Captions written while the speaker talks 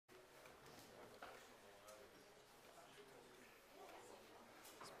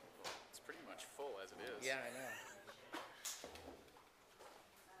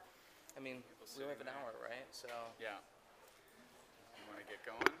mean, we have an hour, right? So. Yeah. You want to get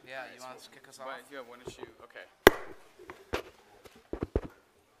going? Yeah, you want to kick us off? Yeah, why don't you? Okay.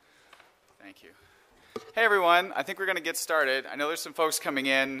 Thank you. Hey everyone, I think we're going to get started. I know there's some folks coming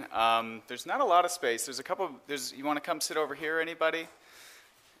in. There's not a lot of space. There's a couple. You want to come sit over here, anybody?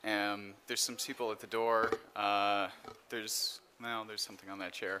 There's some people at the door. There's something on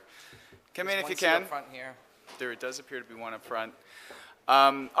that chair. Come in if you can. Up front here. There does appear to be one up front.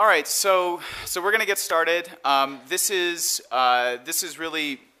 All right, so we're going to get started. This is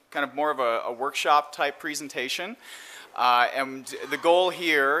really kind of more of a workshop type presentation. And the goal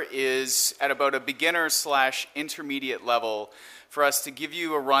here is at about a beginner/intermediate level for us to give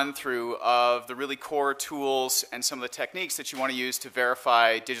you a run through of the really core tools and some of the techniques that you want to use to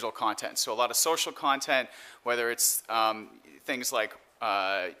verify digital content. So a lot of social content, whether it's things like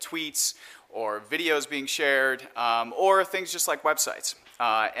tweets or videos being shared, or things just like websites.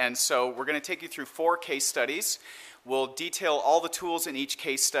 And so we're going to take you through 4 case studies. We'll detail all the tools in each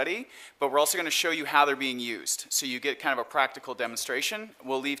case study, but we're also going to show you how they're being used. So you get kind of a practical demonstration.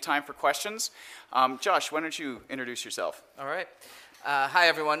 We'll leave time for questions. Josh, why don't you introduce yourself? All right. Hi,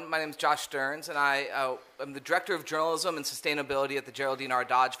 everyone. My name is Josh Stearns, and I am the Director of Journalism and Sustainability at the Geraldine R.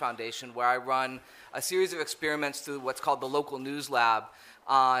 Dodge Foundation, where I run a series of experiments through what's called the Local News Lab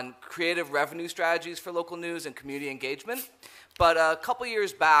on creative revenue strategies for local news and community engagement. But a couple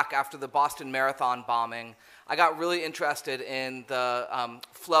years back, after the Boston Marathon bombing, I got really interested in the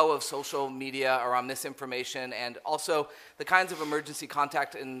flow of social media around misinformation and also the kinds of emergency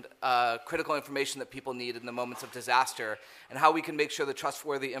contact and critical information that people need in the moments of disaster and how we can make sure that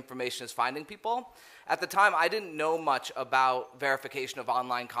trustworthy information is finding people. At the time, I didn't know much about verification of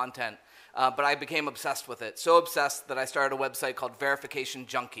online content, but I became obsessed with it. So obsessed that I started a website called Verification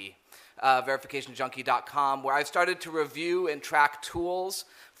Junkie, verificationjunkie.com, where I've started to review and track tools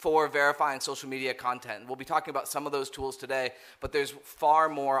for verifying social media content. We'll be talking about some of those tools today, but there's far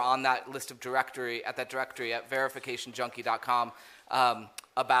more on that list of directory at verificationjunkie.com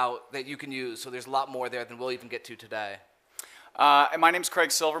about that you can use. So there's a lot more there than we'll even get to today. My name's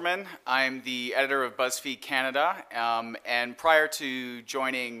Craig Silverman. I'm the editor of BuzzFeed Canada, and prior to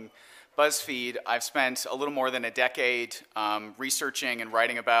joining BuzzFeed, I've spent a little more than a decade researching and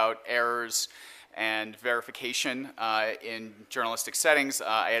writing about errors and verification in journalistic settings.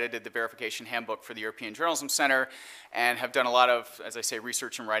 I edited the verification handbook for the European Journalism Center and have done a lot of, as I say,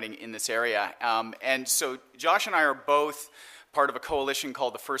 research and writing in this area. And so Josh and I are both part of a coalition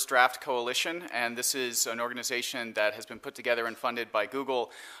called the First Draft Coalition, and this is an organization that has been put together and funded by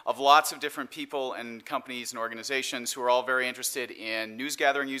Google of lots of different people and companies and organizations who are all very interested in news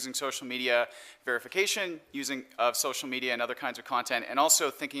gathering using social media, verification of social media and other kinds of content, and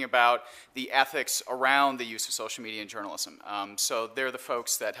also thinking about the ethics around the use of social media in journalism. So they're the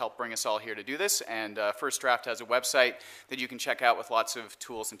folks that help bring us all here to do this, and First Draft has a website that you can check out with lots of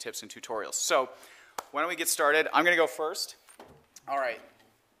tools and tips and tutorials. So why don't we get started? I'm going to go first. All right.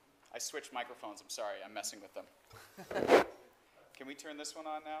 I switched microphones. I'm sorry. I'm messing with them. Can we turn this one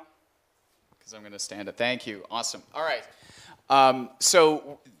on now? Because I'm going to stand it. Thank you. Awesome. All right.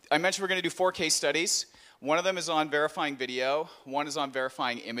 So I mentioned we're going to do 4 case studies. One of them is on verifying video. One is on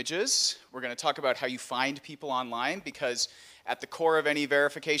verifying images. We're going to talk about how you find people online, because at the core of any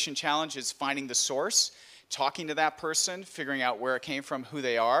verification challenge is finding the source, talking to that person, figuring out where it came from, who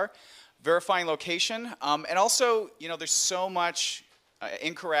they are. Verifying location, and also, there's so much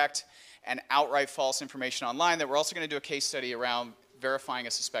incorrect and outright false information online that we're also going to do a case study around verifying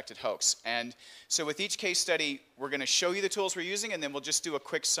a suspected hoax. And so with each case study, we're going to show you the tools we're using, and then we'll just do a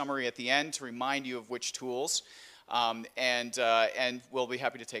quick summary at the end to remind you of which tools, and we'll be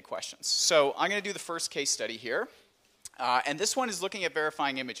happy to take questions. So I'm going to do the first case study here, and this one is looking at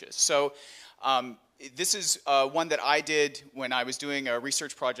verifying images. So this is one that I did when I was doing a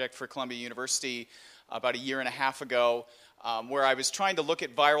research project for Columbia University about 1.5 years ago, where I was trying to look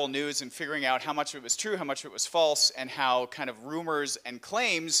at viral news and figuring out how much of it was true, how much of it was false, and how kind of rumors and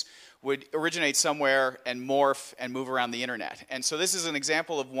claims would originate somewhere and morph and move around the internet. And so this is an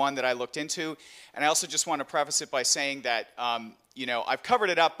example of one that I looked into. And I also just want to preface it by saying that I've covered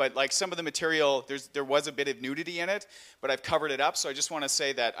it up, but like some of the material, there was a bit of nudity in it, but I've covered it up. So I just want to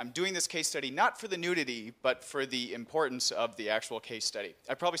say that I'm doing this case study not for the nudity, but for the importance of the actual case study.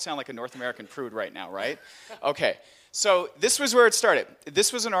 I probably sound like a North American prude right now, right? Okay. So this was where it started.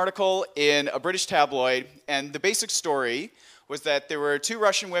 This was an article in a British tabloid, and the basic story was that there were 2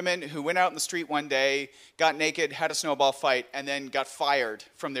 Russian women who went out in the street one day, got naked, had a snowball fight, and then got fired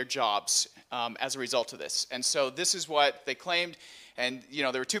from their jobs as a result of this. And so this is what they claimed. And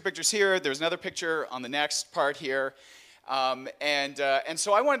there were 2 pictures here. There's another picture on the next part here. And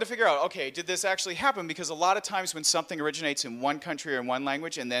so I wanted to figure out, okay, did this actually happen? Because a lot of times when something originates in one country or in one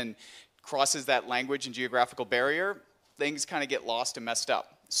language and then crosses that language and geographical barrier, things kind of get lost and messed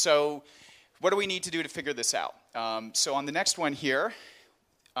up. So what do we need to do to figure this out? So on the next one here,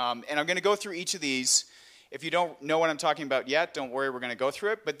 and I'm going to go through each of these. If you don't know what I'm talking about yet, don't worry, we're going to go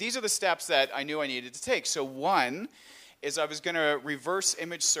through it. But these are the steps that I knew I needed to take. So one is I was going to reverse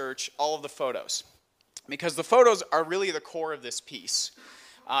image search all of the photos, because the photos are really the core of this piece.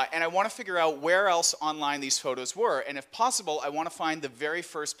 And I want to figure out where else online these photos were. And if possible, I want to find the very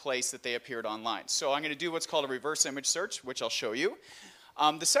first place that they appeared online. So I'm going to do what's called a reverse image search, which I'll show you.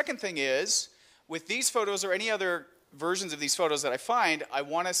 The second thing is, with these photos or any other versions of these photos that I find, I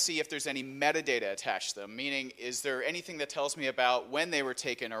want to see if there's any metadata attached to them, meaning is there anything that tells me about when they were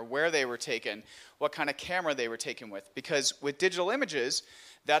taken or where they were taken, what kind of camera they were taken with. Because with digital images,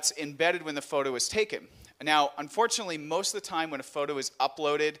 that's embedded when the photo is taken. Now, unfortunately, most of the time when a photo is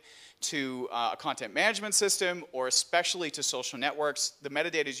uploaded to a content management system, or especially to social networks, the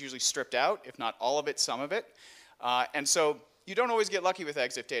metadata is usually stripped out, if not all of it, some of it. And so you don't always get lucky with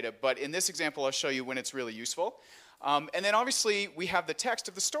EXIF data, but in this example, I'll show you when it's really useful. And then obviously, we have the text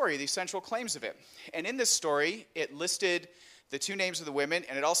of the story, the essential claims of it. And in this story, it listed the two names of the women,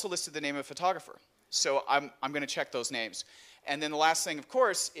 and it also listed the name of a photographer. So I'm going to check those names. And then the last thing, of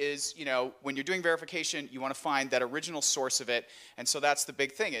course, is, you know, when you're doing verification, you want to find that original source of it. And so that's the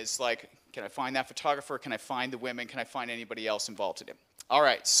big thing, is like, can I find that photographer? Can I find the women? Can I find anybody else involved in it? All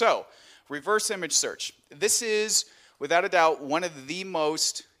right, so reverse image search. This is, without a doubt, one of the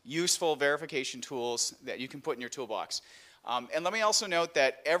most useful verification tools that you can put in your toolbox. And let me also note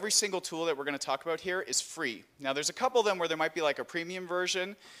that every single tool that we're going to talk about here is free. Now, there's a couple of them where there might be like a premium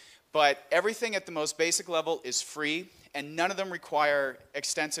version, but everything at the most basic level is free, and none of them require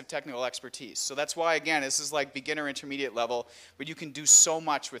extensive technical expertise. So that's why, again, this is like beginner intermediate level, but you can do so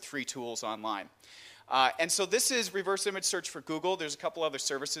much with free tools online. And so this is reverse image search for Google. There's a couple other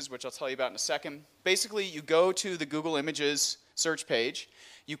services, which I'll tell you about in a second. Basically, you go to the Google Images search page,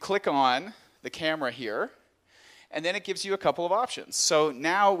 you click on the camera here, and then it gives you a couple of options. So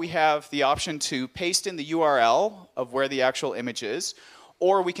now we have the option to paste in the URL of where the actual image is,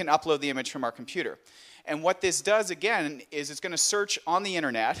 or we can upload the image from our computer. And what this does, again, is it's going to search on the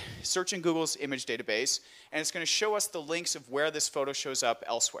internet, search in Google's image database, and it's going to show us the links of where this photo shows up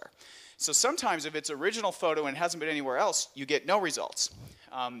elsewhere. So sometimes if it's original photo and hasn't been anywhere else, you get no results.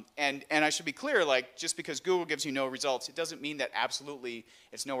 And I should be clear, like, just because Google gives you no results, it doesn't mean that absolutely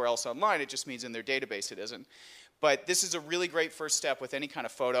it's nowhere else online. It just means in their database it isn't. But this is a really great first step with any kind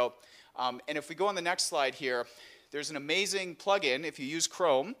of photo. And if we go on the next slide here, there's an amazing plugin if you use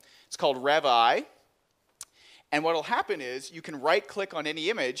Chrome. It's called RevEye. And what will happen is you can right-click on any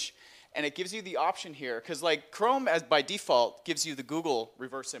image, and it gives you the option here, because like Chrome, as by default, gives you the Google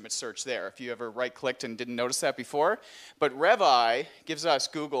reverse image search there, if you ever right-clicked and didn't notice that before. But RevEye gives us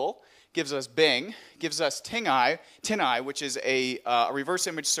Google, gives us Bing, gives us TinEye, which is a reverse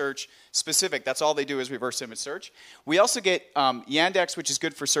image search specific. That's all they do is reverse image search. We also get Yandex, which is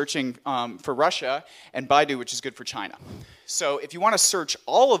good for searching for Russia, and Baidu, which is good for China. So if you want to search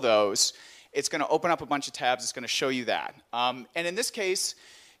all of those, it's going to open up a bunch of tabs. It's going to show you that. And in this case,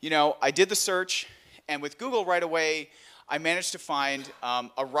 you know, I did the search, and with Google right away, I managed to find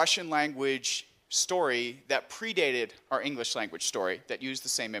a Russian language story that predated our English language story that used the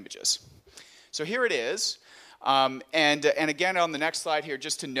same images. So here it is. And again, on the next slide here,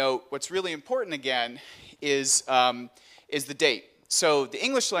 just to note, what's really important again is the date. So the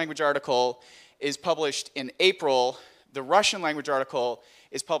English language article is published in April. The Russian language article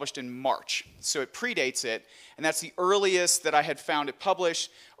is published in March. So it predates it, and that's the earliest that I had found it published,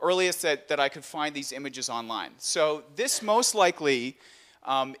 earliest that I could find these images online. So this most likely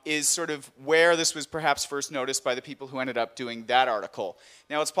is sort of where this was perhaps first noticed by the people who ended up doing that article.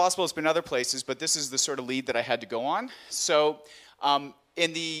 Now, it's possible it's been other places, but this is the sort of lead that I had to go on. So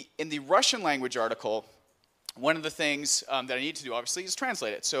in the Russian language article, one of the things that I need to do, obviously, is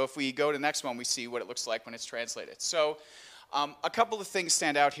translate it. So if we go to the next one, we see what it looks like when it's translated. So a couple of things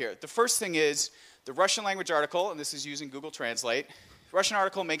stand out here. The first thing is the Russian language article, and this is using Google Translate. The Russian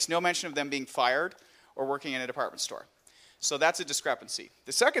article makes no mention of them being fired or working in a department store. So that's a discrepancy.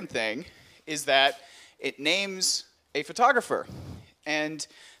 The second thing is that it names a photographer. And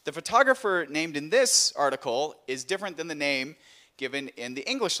the photographer named in this article is different than the name given in the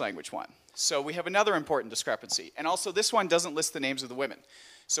English language one. So we have another important discrepancy. And also, this one doesn't list the names of the women.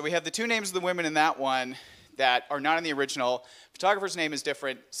 So we have the two names of the women in that one that are not in the original. Photographer's name is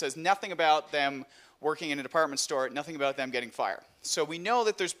different, says nothing about them working in a department store, nothing about them getting fired. So we know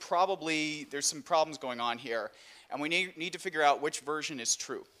that there's some problems going on here. and we need to figure out which version is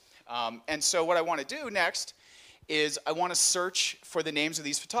true. And so what I want to do next is I want to search for the names of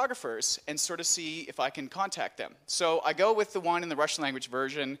these photographers and sort of see if I can contact them. So I go with the one in the Russian language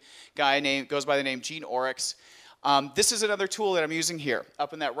version, goes by the name Gene Oryx. This is another tool that I'm using here.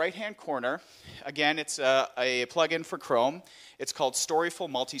 Up in that right-hand corner, again, it's a plugin for Chrome. It's called Storyful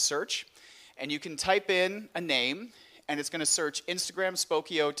Multi-Search. And you can type in a name, and it's going to search Instagram,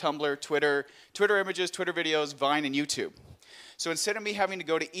 Spokeo, Tumblr, Twitter, Twitter images, Twitter videos, Vine, and YouTube. So instead of me having to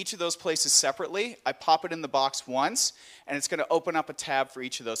go to each of those places separately, I pop it in the box once, and it's going to open up a tab for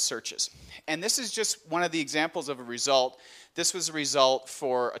each of those searches. And this is just one of the examples of a result. This was a result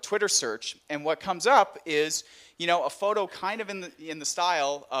for a Twitter search, and what comes up is, you know, a photo kind of in the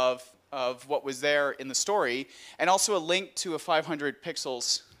style of what was there in the story, and also a link to a 500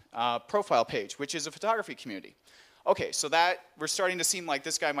 pixels profile page, which is a photography community. Okay, so that we're starting to seem like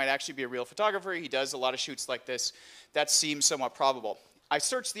this guy might actually be a real photographer. He does a lot of shoots like this. That seems somewhat probable. I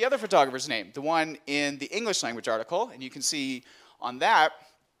searched the other photographer's name, the one in the English language article, and you can see on that,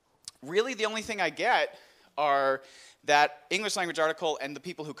 really the only thing I get are that English language article and the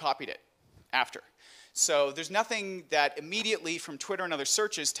people who copied it after. So there's nothing that immediately from Twitter and other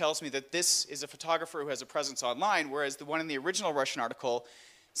searches tells me that this is a photographer who has a presence online, whereas the one in the original Russian article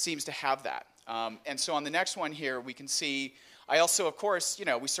seems to have that. And so on the next one here, we can see, I also, of course, you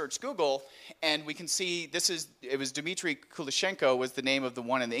know, we searched Google, and we can see it was Dmitry Kulishenko was the name of the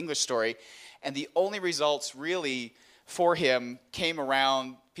one in the English story, and the only results really for him came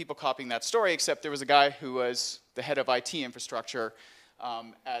around people copying that story, except there was a guy who was the head of IT infrastructure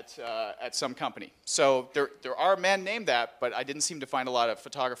at some company. So there are men named that, but I didn't seem to find a lot of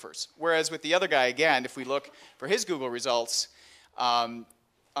photographers. Whereas with the other guy, again, if we look for his Google results,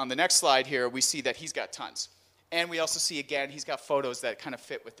 on the next slide here, we see that he's got tons. And we also see, again, he's got photos that kind of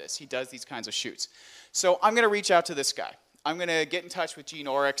fit with this. He does these kinds of shoots. So I'm going to reach out to this guy. I'm going to get in touch with Gene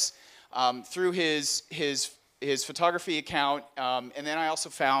Oryx through his photography account, and then I also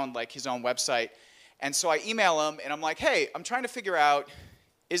found like his own website. And so I email him, and I'm like, hey, I'm trying to figure out,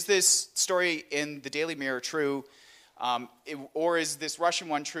 is this story in the Daily Mirror true, or is this Russian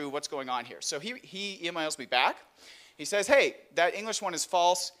one true? What's going on here? So he emails me back. He says, hey, that English one is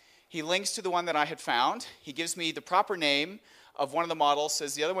false. He links to the one that I had found. He gives me the proper name of one of the models,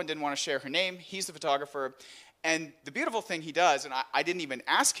 says the other one didn't want to share her name. He's the photographer. And the beautiful thing he does, and I didn't even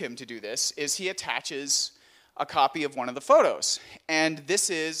ask him to do this, is he attaches a copy of one of the photos. And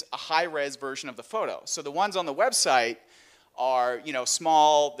this is a high-res version of the photo. So the ones on the website are, you know,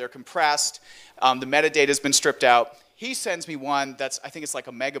 small, they're compressed, the metadata has been stripped out. He sends me one that's, I think it's like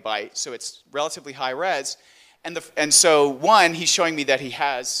a megabyte, so it's relatively high-res. And so, one, he's showing me that he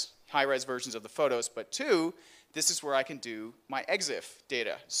has high-res versions of the photos, but two, this is where I can do my EXIF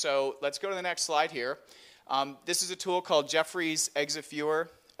data. So let's go to the next slide here. This is a tool called Jeffrey's EXIF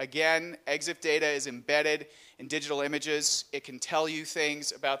Viewer. Again, EXIF data is embedded in digital images. It can tell you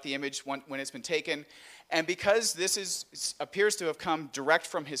things about the image when it's been taken. And because this appears to have come direct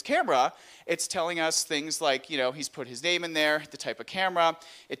from his camera, it's telling us things like, you know, he's put his name in there, the type of camera.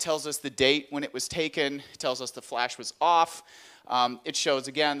 It tells us the date when it was taken. It tells us the flash was off. It shows,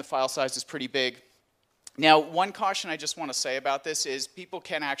 again, the file size is pretty big. Now, one caution I just want to say about this is people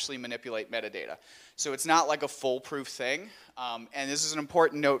can actually manipulate metadata. So it's not like a foolproof thing. And this is an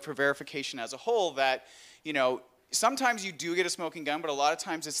important note for verification as a whole that, you know, sometimes you do get a smoking gun, but a lot of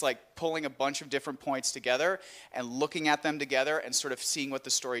times it's like pulling a bunch of different points together and looking at them together and sort of seeing what the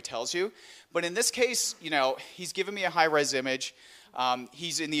story tells you. But in this case, you know, he's given me a high-res image.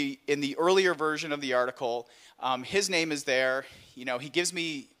 He's in the earlier version of the article. His name is there. You know, he gives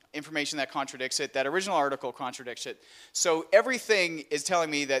me information that contradicts it. That original article contradicts it. So everything is telling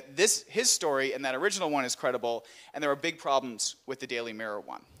me that his story and that original one is credible, and there are big problems with the Daily Mirror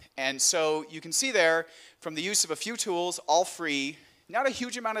one. And so you can see there, from the use of a few tools, all free, not a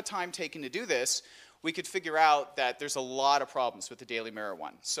huge amount of time taken to do this, we could figure out that there's a lot of problems with the Daily Mirror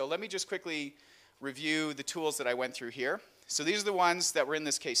one. So let me just quickly review the tools that I went through here. So these are the ones that were in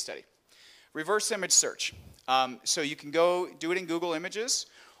this case study. Reverse image search. So you can go do it in Google Images,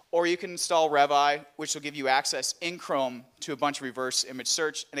 or you can install RevEye, which will give you access in Chrome to a bunch of reverse image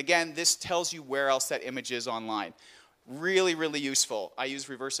search. And again, this tells you where else that image is online. Really, really useful. I use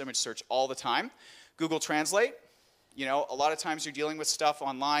reverse image search all the time. Google Translate. You know, a lot of times you're dealing with stuff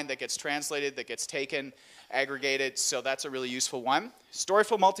online that gets translated, that gets taken, aggregated, so that's a really useful one.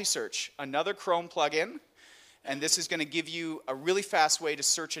 Storyful Multi-Search, another Chrome plugin, and this is going to give you a really fast way to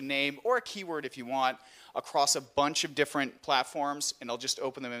search a name or a keyword if you want across a bunch of different platforms, and I'll just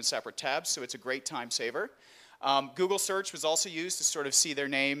open them in separate tabs, so it's a great time saver. Google Search was also used to sort of see their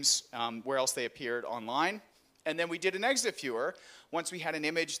names, where else they appeared online. And then we did an exit viewer once we had an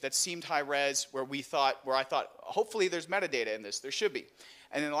image that seemed high res where I thought, hopefully there's metadata in this. There should be.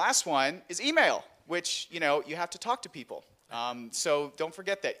 And then the last one is email, which, you have to talk to people. So don't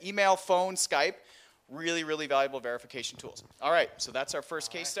forget that. Email, phone, Skype, really, really valuable verification tools. All right, so that's our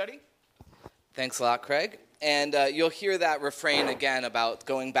first case study. Thanks a lot, Craig. And you'll hear that refrain again about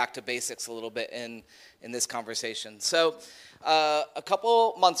going back to basics a little bit in this conversation. So a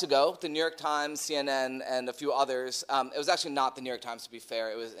couple months ago, the New York Times, CNN, and a few others, it was actually not the New York Times to be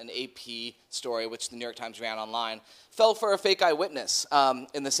fair, it was an AP story which the New York Times ran online, fell for a fake eyewitness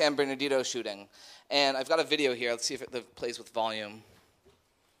in the San Bernardino shooting. And I've got a video here. Let's see if it plays with volume.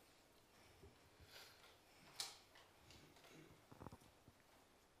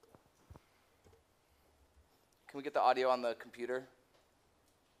 Can we get the audio on the computer?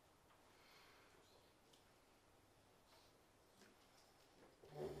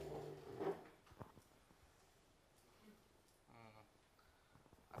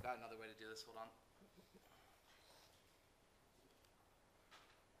 I've got another way to do this. Hold on.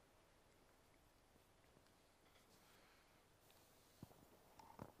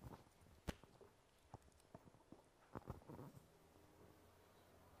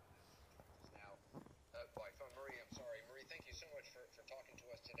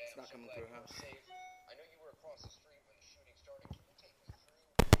 It's not coming through, huh? I know you were across the street when the shooting started. Can you take me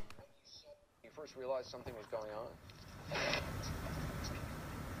through when you saw you first realized something was going on?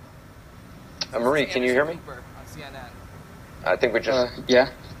 Marie, can you hear me? On CNN. I think we just... Yeah.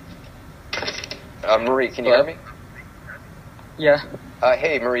 Marie, can you hear me? Yeah.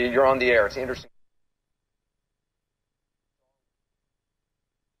 Hey, Marie, you're on the air. It's Anderson.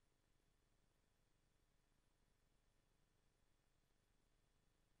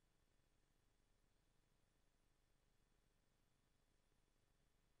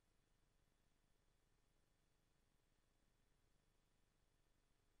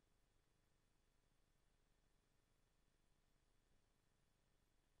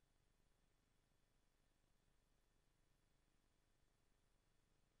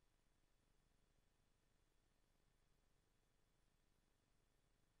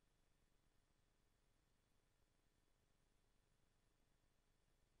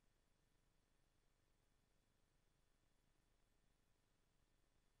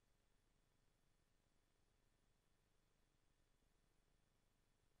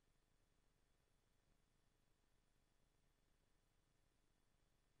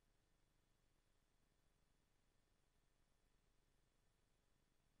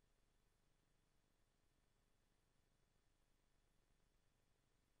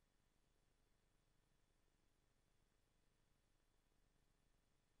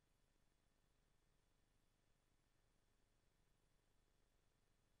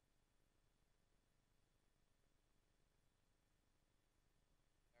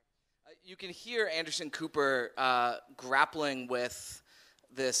 You can hear Anderson Cooper grappling with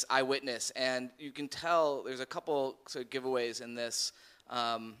this eyewitness, and you can tell there's a couple sort of giveaways in this.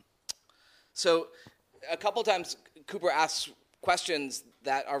 So a couple times Cooper asks questions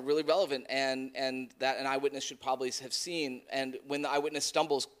that are really relevant and that an eyewitness should probably have seen, and when the eyewitness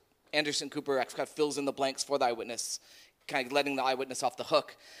stumbles, Anderson Cooper kind of fills in the blanks for the eyewitness, kind of letting the eyewitness off the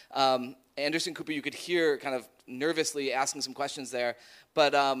hook. Anderson Cooper, you could hear kind of nervously asking some questions there,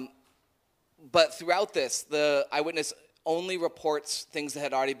 but throughout this, the eyewitness only reports things that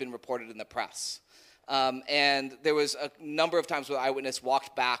had already been reported in the press. And there was a number of times where the eyewitness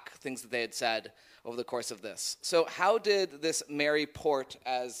walked back things that they had said over the course of this. So how did this Mary Port,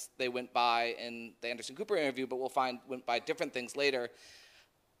 as they went by in the Anderson Cooper interview, but we'll find went by different things later,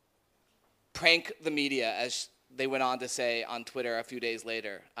 prank the media, as they went on to say on Twitter a few days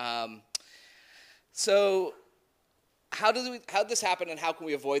later? So how did this happen, and how can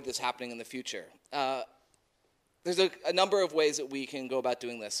we avoid this happening in the future? There's a number of ways that we can go about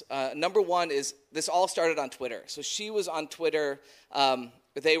doing this. Number one is this all started on Twitter. So she was on Twitter.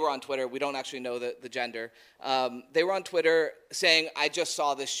 They were on Twitter. We don't actually know the gender. They were on Twitter saying, "I just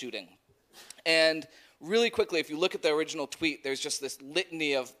saw this shooting." And really quickly, if you look at the original tweet, there's just this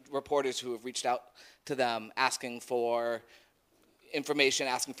litany of reporters who have reached out to them asking for information,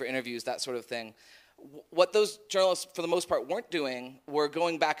 asking for interviews, that sort of thing. What those journalists, for the most part, weren't doing were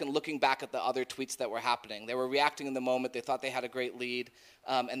going back and looking back at the other tweets that were happening. They were reacting in the moment. They thought they had a great lead,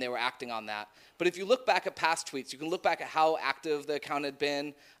 and they were acting on that. But if you look back at past tweets, you can look back at how active the account had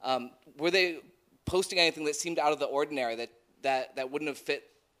been. Were they posting anything that seemed out of the ordinary, that wouldn't have fit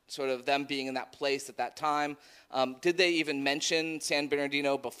sort of them being in that place at that time. Did they even mention San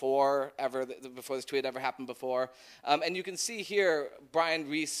Bernardino before this tweet ever happened before? And you can see here, Brian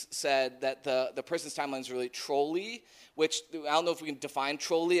Reese said that the person's timeline is really trolly, which I don't know if we can define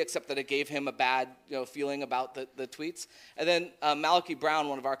trolly, except that it gave him a bad feeling about the tweets. And then Malachi Brown,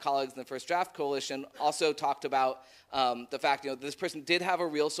 one of our colleagues in the First Draft Coalition, also talked about the fact this person did have a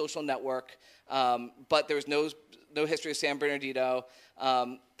real social network, but there was no history of San Bernardino.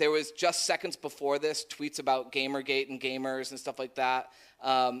 There was just seconds before this tweets about Gamergate and gamers and stuff like that.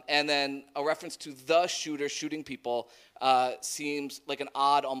 And then a reference to the shooter shooting people seems like an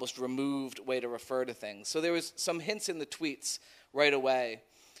odd, almost removed way to refer to things. So there was some hints in the tweets right away.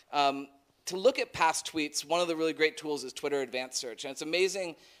 To look at past tweets, one of the really great tools is Twitter Advanced Search. And it's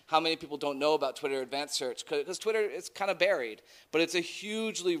amazing how many people don't know about Twitter Advanced Search, because Twitter is kind of buried. But it's a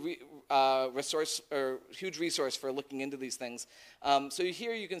huge resource for looking into these things. So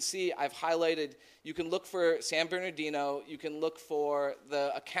here you can see I've highlighted, you can look for San Bernardino, you can look for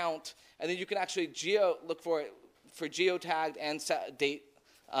the account, and then you can actually look for geotagged and set date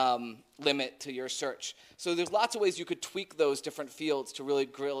limit to your search. So there's lots of ways you could tweak those different fields to really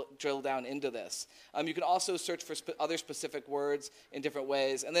drill down into this. You can also search for other specific words in different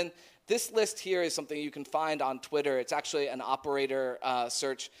ways. And then this list here is something you can find on Twitter. It's actually an operator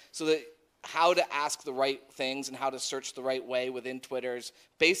search, so that how to ask the right things and how to search the right way within Twitter's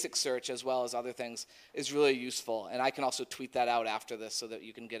basic search as well as other things is really useful. And I can also tweet that out after this so that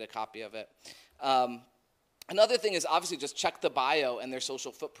you can get a copy of it. Another thing is obviously just check the bio and their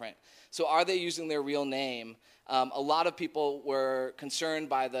social footprint. So are they using their real name? A lot of people were concerned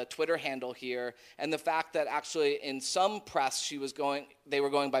by the Twitter handle here and the fact that actually in some press they were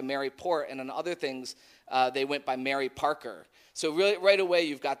going by Mary Port, and in other things they went by Mary Parker. So really, right away,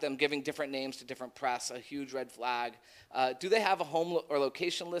 you've got them giving different names to different press, a huge red flag. Do they have a home or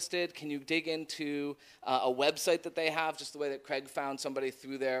location listed? Can you dig into a website that they have, just the way that Craig found somebody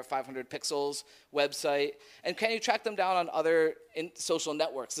through their 500 Pixels website? And can you track them down on other social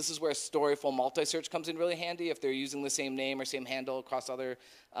networks? This is where Storyful multi-search comes in really handy if they're using the same name or same handle across other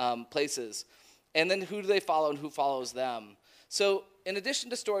places. And then who do they follow and who follows them? So in addition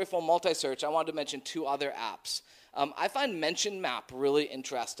to Storyful multi-search, I wanted to mention two other apps. I find Mention Map really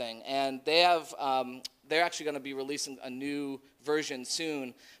interesting, and they're actually going to be releasing a new version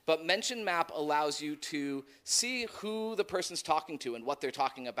soon. But Mention Map allows you to see who the person's talking to and what they're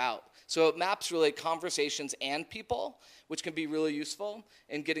talking about. So it maps really conversations and people, which can be really useful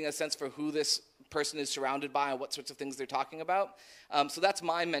in getting a sense for who this person is surrounded by and what sorts of things they're talking about. So that's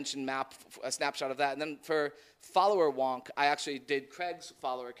my Mention Map, a snapshot of that. And then for Follower Wonk, I actually did Craig's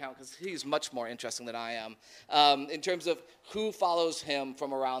follower account because he's much more interesting than I am in terms of who follows him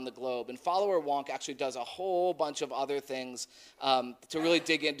from around the globe. And Follower Wonk actually does a whole bunch of other things to really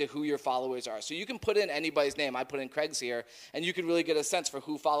dig into who your followers are. So you can put in anybody's name. I put in Craig's here, and you can really get a sense for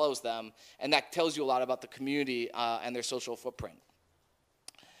who follows them. And that tells you a lot about the community and their social footprint.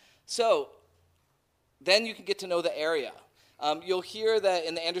 So then you can get to know the area. You'll hear that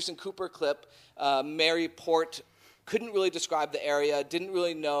in the Anderson Cooper clip, Mary Port couldn't really describe the area, didn't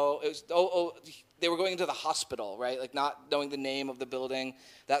really know. It was, they were going into the hospital, right? Like not knowing the name of the building,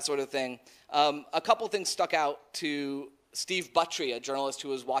 that sort of thing. A couple things stuck out to Steve Buttry, a journalist who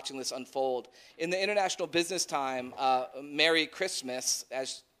was watching this unfold. In the International Business Time, Merry Christmas,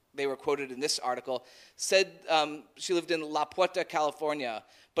 as they were quoted in this article, said she lived in La Puerta, California.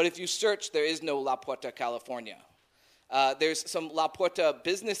 But if you search, there is no La Puerta, California. There's some La Puerta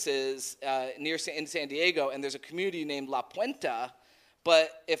businesses in San Diego, and there's a community named La Puenta. But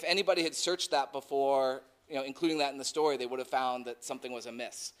if anybody had searched that before, including that in the story, they would have found that something was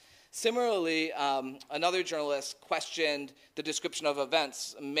amiss. Similarly, another journalist questioned the description of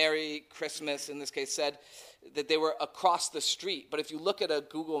events. Merry Christmas, in this case, said that they were across the street. But if you look at a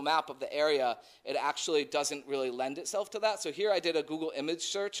Google map of the area, it actually doesn't really lend itself to that. So here I did a Google image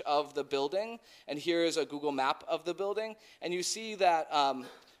search of the building, and here is a Google map of the building. And you see that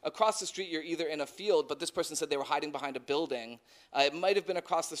across the street, you're either in a field, but this person said they were hiding behind a building. It might have been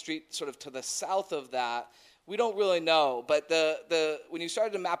across the street sort of to the south of that. We don't really know, but when you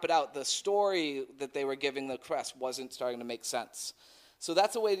started to map it out, the story that they were giving the press wasn't starting to make sense. So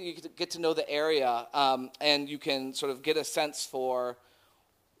that's a way that you get to know the area, and you can sort of get a sense for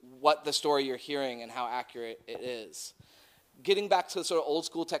what the story you're hearing and how accurate it is. Getting back to sort of old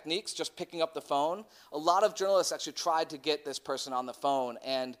school techniques, just picking up the phone, a lot of journalists actually tried to get this person on the phone,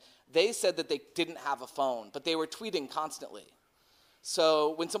 and they said that they didn't have a phone, but they were tweeting constantly.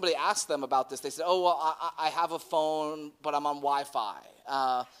 So when somebody asked them about this, they said, oh, well, I have a phone, but I'm on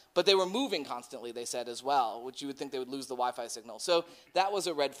Wi-Fi. But they were moving constantly, they said, as well, which you would think they would lose the Wi-Fi signal. So that was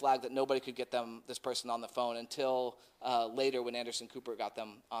a red flag that nobody could get this person on the phone until later when Anderson Cooper got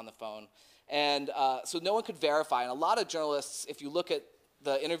them on the phone. And so no one could verify. And a lot of journalists, if you look at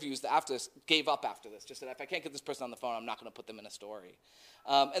the interviews after this, gave up after this. Just said, if I can't get this person on the phone, I'm not going to put them in a story.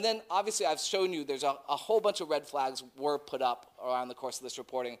 And then, obviously, I've shown you there's a whole bunch of red flags were put up around the course of this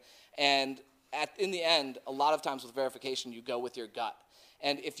reporting. And in the end, a lot of times with verification, you go with your gut.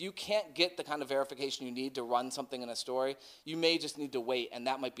 And if you can't get the kind of verification you need to run something in a story, you may just need to wait, and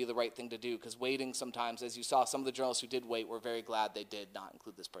that might be the right thing to do, because waiting sometimes, as you saw, some of the journalists who did wait were very glad they did not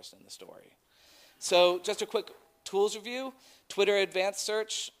include this person in the story. So just a quick tools review, Twitter Advanced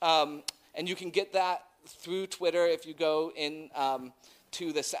Search, and you can get that through Twitter if you go in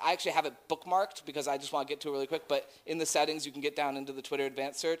to the, I actually have it bookmarked because I just want to get to it really quick, but in the settings you can get down into the Twitter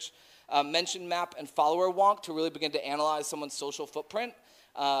Advanced Search. Mention map and follower wonk to really begin to analyze someone's social footprint.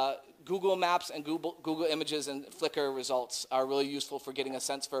 Google Maps and Google Images and Flickr results are really useful for getting a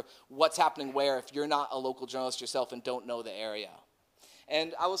sense for what's happening where if you're not a local journalist yourself and don't know the area.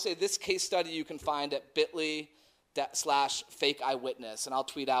 And I will say this case study you can find at bit.ly/fake eyewitness, and I'll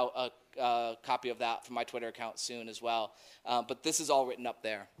tweet out a copy of that from my Twitter account soon as well. But this is all written up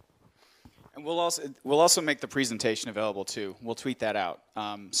there. And we'll also make the presentation available too. We'll tweet that out,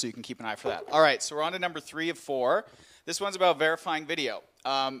 so you can keep an eye for that. All right, so we're on to number 3 of 4. This one's about verifying video.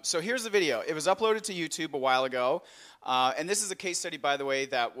 So here's the video. It was uploaded to YouTube a while ago, and this is a case study, by the way,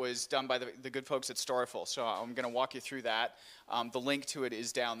 that was done by the good folks at Storyful. So I'm going to walk you through that. The link to it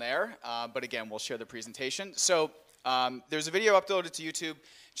is down there, but again, we'll share the presentation. So there's a video uploaded to YouTube.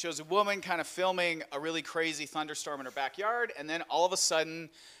 It shows a woman kind of filming a really crazy thunderstorm in her backyard, and then all of a sudden,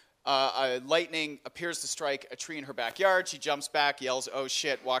 lightning appears to strike a tree in her backyard. She jumps back, yells, "Oh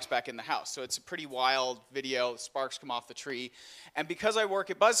shit," walks back in the house. So it's a pretty wild video. Sparks come off the tree. And because I work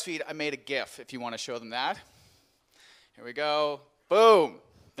at BuzzFeed, I made a GIF, if you want to show them that. Here we go. Boom.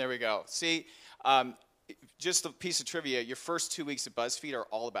 There we go. See, just a piece of trivia, your first 2 weeks at BuzzFeed are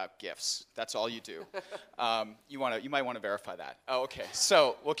all about GIFs. That's all you do. You might want to verify that. Oh, okay.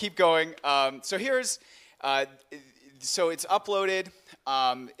 So we'll keep going. So here's... So it's uploaded.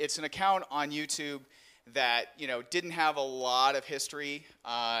 It's an account on YouTube that didn't have a lot of history.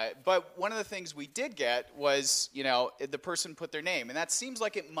 But one of the things we did get was the person put their name, and that seems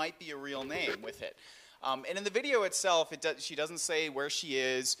like it might be a real name with it. And in the video itself, she doesn't say where she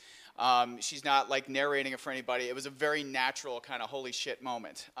is. She's not like narrating it for anybody. It was a very natural kind of holy shit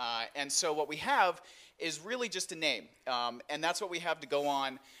moment. And so what we have is really just a name, and that's what we have to go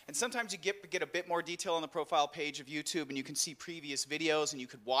on. And sometimes you get a bit more detail on the profile page of YouTube, and you can see previous videos, and you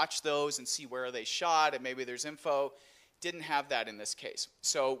could watch those and see where they shot, and maybe there's info. Didn't have that in this case.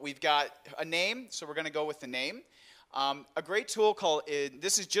 So we've got a name, so we're going to go with the name. A great tool called,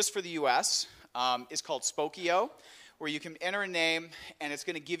 this is just for the US, is called Spokeo, where you can enter a name, and it's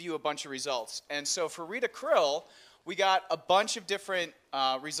going to give you a bunch of results. And so for Rita Krill, we got a bunch of different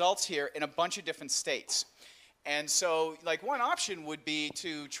results here in a bunch of different states. And so, like, one option would be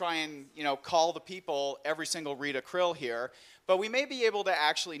to try and, call the people, every single Rita Krill here, but we may be able to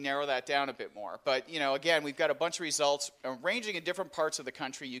actually narrow that down a bit more. But, again, we've got a bunch of results ranging in different parts of the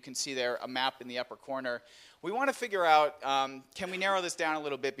country. You can see there a map in the upper corner. We want to figure out, can we narrow this down a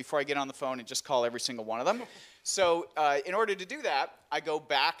little bit before I get on the phone and just call every single one of them? So in order to do that, I go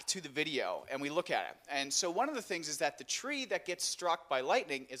back to the video and we look at it. And so one of the things is that the tree that gets struck by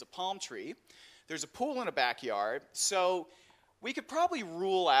lightning is a palm tree. There's a pool in a backyard. So we could probably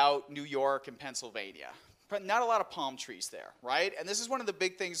rule out New York and Pennsylvania. But not a lot of palm trees there, right? And this is one of the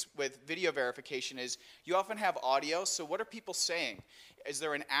big things with video verification is you often have audio. So what are people saying? Is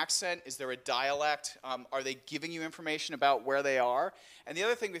there an accent? Is there a dialect? Are they giving you information about where they are? And the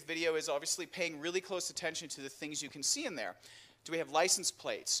other thing with video is obviously paying really close attention to the things you can see in there. Do we have license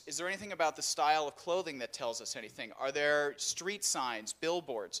plates? Is there anything about the style of clothing that tells us anything? Are there street signs,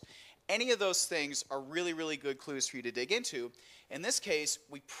 billboards? Any of those things are really, really good clues for you to dig into. In this case,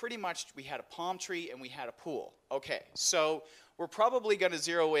 we had a palm tree and we had a pool. Okay, so we're probably going to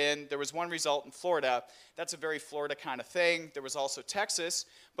zero in. There was one result in Florida. That's a very Florida kind of thing. There was also Texas,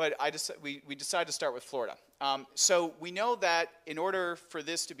 but we decided to start with Florida. So we know that in order for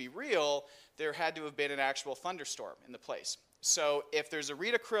this to be real, there had to have been an actual thunderstorm in the place. So if there's a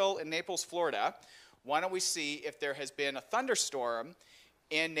Rita Krill in Naples, Florida, why don't we see if there has been a thunderstorm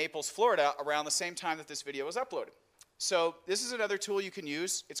in Naples, Florida around the same time that this video was uploaded. So this is another tool you can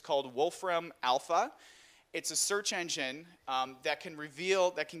use. It's called Wolfram Alpha. it's a search engine that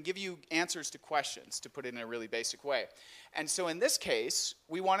can give you answers to questions, to put it in a really basic way. And so in this case,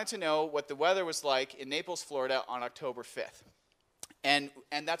 we wanted to know what the weather was like in Naples, Florida on October 5th. And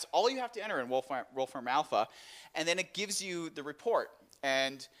that's all you have to enter in Wolfram Alpha, and then it gives you the report.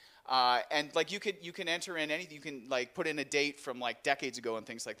 And like you can enter in anything. You can like put in a date from like decades ago and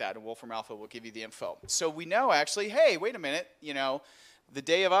things like that, and Wolfram Alpha will give you the info. So we know actually, hey, wait a minute, you know, the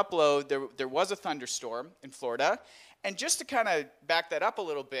day of upload there was a thunderstorm in Florida. And just to kind of back that up a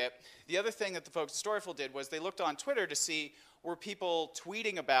little bit, the other thing that the folks at Storyful did was they looked on Twitter to see were people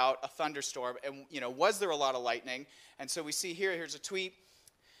tweeting about a thunderstorm, and you know, was there a lot of lightning? And so we see here's a tweet,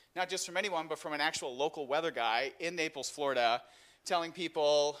 not just from anyone, but from an actual local weather guy in Naples, Florida, telling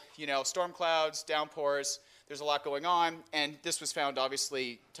people, you know, storm clouds, downpours, there's a lot going on. And this was found,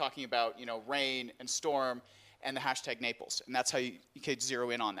 obviously, talking about, you know, rain and storm and the hashtag Naples. And that's how you could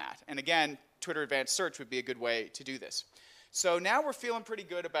zero in on that. And again, Twitter Advanced Search would be a good way to do this. So now we're feeling pretty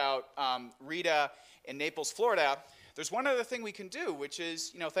good about Rita in Naples, Florida. There's one other thing we can do, which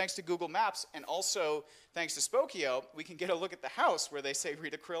is, you know, thanks to Google Maps and also thanks to Spokeo, we can get a look at the house where they say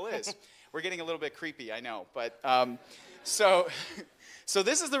Rita Krill is. We're getting a little bit creepy, I know, but so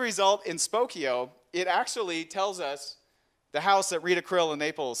this is the result in Spokeo. It actually tells us the house that Rita Krill in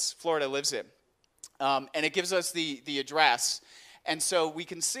Naples, Florida lives in. And it gives us the address. And so we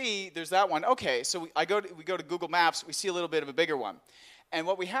can see there's that one. Okay, so we go to Google Maps, we see a little bit of a bigger one. And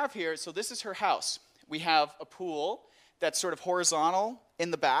what we have here, so this is her house. We have a pool that's sort of horizontal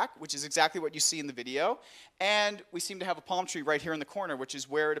in the back, which is exactly what you see in the video. And we seem to have a palm tree right here in the corner, which is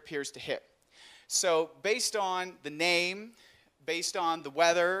where it appears to hit. So based on the name, based on the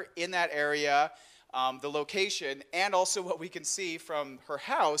weather in that area, the location, and also what we can see from her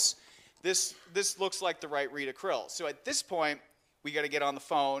house, this looks like the right Rita Krill. So at this point, we got to get on the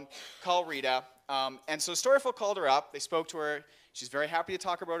phone, call Rita. And so Storyful called her up. They spoke to her. She's very happy to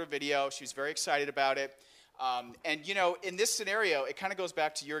talk about her video. She's very excited about it. And you know, in this scenario, it kind of goes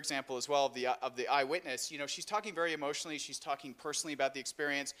back to your example as well of the eyewitness. You know, she's talking very emotionally. She's talking personally about the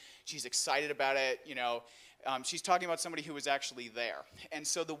experience. She's excited about it. You know, she's talking about somebody who was actually there. And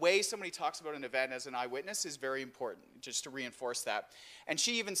so the way somebody talks about an event as an eyewitness is very important, just to reinforce that. And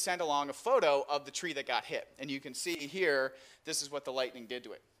she even sent along a photo of the tree that got hit. And you can see here, this is what the lightning did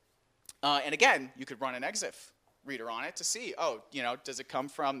to it. And again, you could run an EXIF reader on it to see, oh, you know, does it come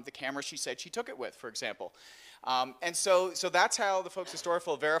from the camera she said she took it with, for example. And so that's how the folks at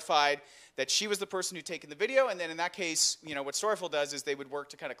Storyful verified that she was the person who'd taken the video. And then in that case, you know, what Storyful does is they would work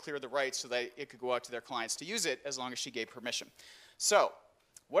to kind of clear the rights so that it could go out to their clients to use it as long as she gave permission. So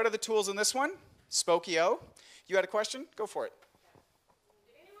what are the tools in this one? Spokeo. You had a question? Go for it.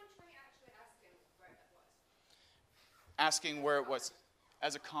 Did anyone try actually asking where that was? Asking where it was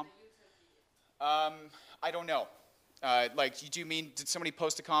as a I don't know. Like, do you mean, did somebody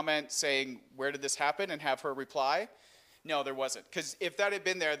post a comment saying, where did this happen, and have her reply? No, there wasn't. Because if that had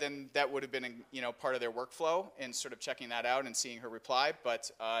been there, then that would have been, you know, part of their workflow and sort of checking that out and seeing her reply.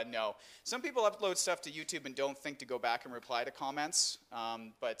 But no. Some people upload stuff to YouTube and don't think to go back and reply to comments.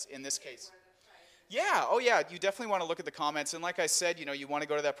 But in this case, yeah, oh yeah, you definitely want to look at the comments. And like I said, you know, you want to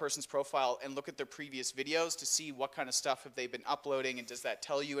go to that person's profile and look at their previous videos to see what kind of stuff have they been uploading, and does that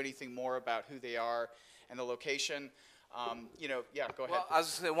tell you anything more about who they are and the location. You know, yeah, go ahead. Well, I was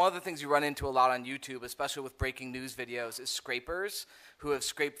just saying, one of the things you run into a lot on YouTube, especially with breaking news videos, is scrapers who have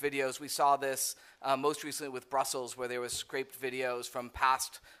scraped videos. We saw this most recently with Brussels, where there was scraped videos from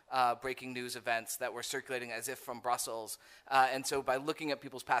past breaking news events that were circulating as if from Brussels. And so by looking at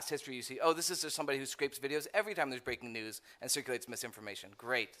people's past history, you see, oh, this is just somebody who scrapes videos every time there's breaking news and circulates misinformation.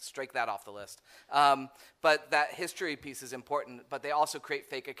 Great, strike that off the list. But that history piece is important, but they also create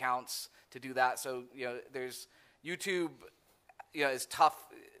fake accounts to do that. So, you know, there's YouTube, you know, is tough.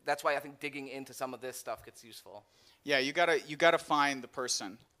 That's why I think digging into some of this stuff gets useful. Yeah, you gotta find the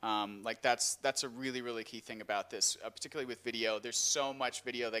person. Like that's a really, really key thing about this, particularly with video. There's so much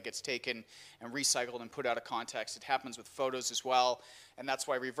video that gets taken and recycled and put out of context. It happens with photos as well, and that's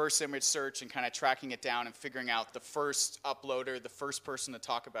why reverse image search and kind of tracking it down and figuring out the first uploader, the first person to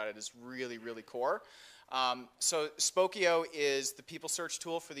talk about it is really, really core. So Spokeo is the people search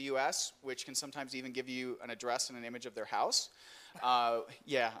tool for the US, which can sometimes even give you an address and an image of their house.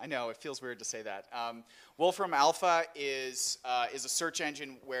 Yeah, I know, it feels weird to say that. Wolfram Alpha is a search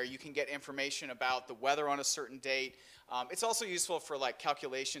engine where you can get information about the weather on a certain date, It's also useful for like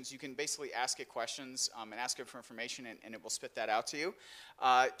calculations. You can basically ask it questions and ask it for information, and it will spit that out to you.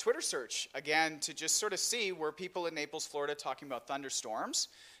 Twitter search, again, to just sort of see where people in Naples, Florida talking about thunderstorms,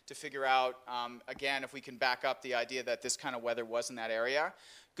 to figure out, again, if we can back up the idea that this kind of weather was in that area.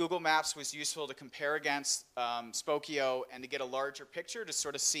 Google Maps was useful to compare against Spokeo and to get a larger picture to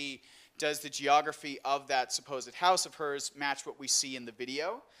sort of see, does the geography of that supposed house of hers match what we see in the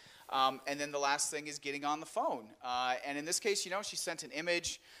video? And then the last thing is getting on the phone. And in this case, you know, she sent an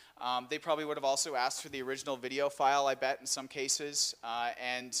image. They probably would have also asked for the original video file, I bet, in some cases,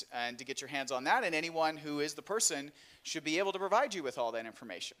 and to get your hands on that. And anyone who is the person should be able to provide you with all that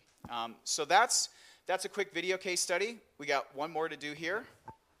information. So that's a quick video case study. We got one more to do here.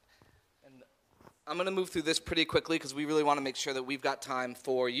 I'm going to move through this pretty quickly because we really want to make sure that we've got time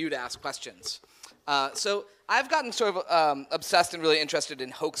for you to ask questions. So I've gotten sort of obsessed and really interested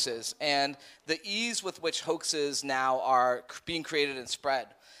in hoaxes and the ease with which hoaxes now are being created and spread.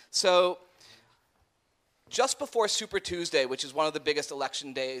 So just before Super Tuesday, which is one of the biggest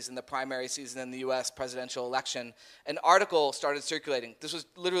election days in the primary season in the US presidential election, an article started circulating. This was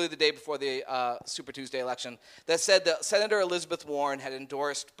literally the day before the Super Tuesday election that said that Senator Elizabeth Warren had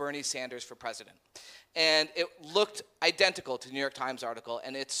endorsed Bernie Sanders for president. And it looked identical to the New York Times article,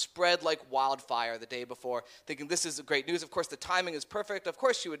 and it spread like wildfire the day before, thinking this is great news. Of course, the timing is perfect. Of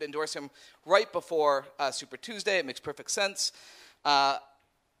course, she would endorse him right before Super Tuesday. It makes perfect sense.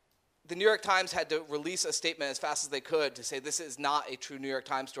 The New York Times had to release a statement as fast as they could to say this is not a true New York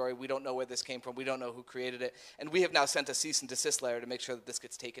Times story. We don't know where this came from. We don't know who created it. And we have now sent a cease and desist letter to make sure that this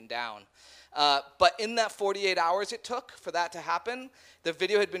gets taken down. But in that 48 hours it took for that to happen, the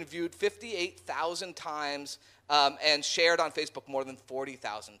video had been viewed 58,000 times and shared on Facebook more than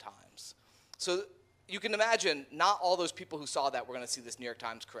 40,000 times. So you can imagine not all those people who saw that were going to see this New York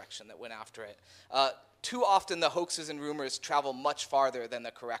Times correction that went after it. Too often the hoaxes and rumors travel much farther than the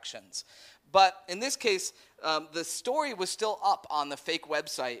corrections. But in this case, the story was still up on the fake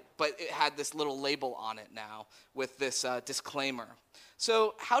website, but it had this little label on it now with this disclaimer.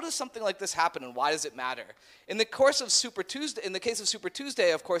 So how does something like this happen, and why does it matter? In the course of Super Tuesday, in the case of Super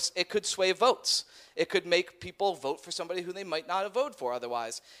Tuesday, of course, it could sway votes. It could make people vote for somebody who they might not have voted for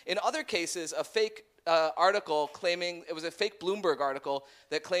otherwise. In other cases, a fake article claiming, it was a fake Bloomberg article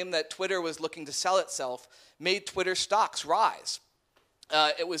that claimed that Twitter was looking to sell itself, made Twitter stocks rise.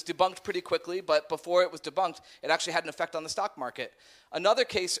 It was debunked pretty quickly, but before it was debunked, it actually had an effect on the stock market. Another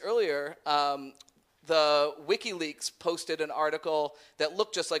case earlier, the WikiLeaks posted an article that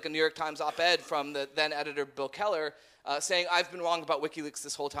looked just like a New York Times op-ed from the then editor Bill Keller, saying, I've been wrong about WikiLeaks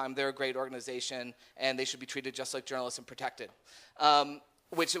this whole time. They're a great organization, and they should be treated just like journalists and protected.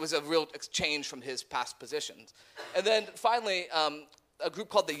 Which was a real change from his past positions. And then finally, a group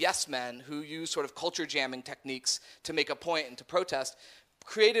called the Yes Men, who use sort of culture jamming techniques to make a point and to protest,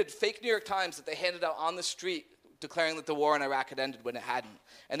 created fake New York Times that they handed out on the street declaring that the war in Iraq had ended when it hadn't.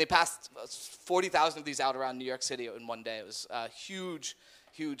 And they passed 40,000 of these out around New York City in one day. It was a huge,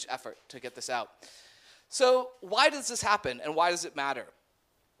 huge effort to get this out. So why does this happen, and why does it matter?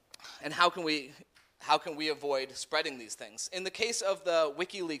 And how can we avoid spreading these things? In the case of the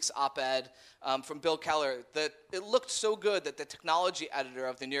WikiLeaks op-ed from Bill Keller, it looked so good that the technology editor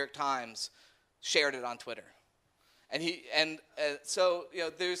of the New York Times shared it on Twitter. So you know,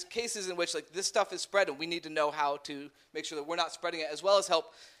 there's cases in which like this stuff is spread, and we need to know how to make sure that we're not spreading it, as well as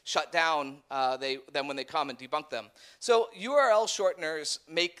help shut down them when they come and debunk them. So URL shorteners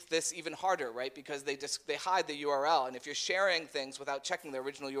make this even harder, right? Because they hide the URL, and if you're sharing things without checking the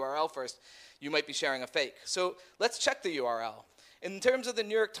original URL first, you might be sharing a fake. So let's check the URL. In terms of the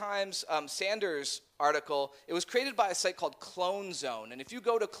New York Times Sanders article, it was created by a site called Clone Zone. And if you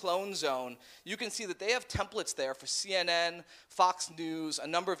go to Clone Zone, you can see that they have templates there for CNN, Fox News, a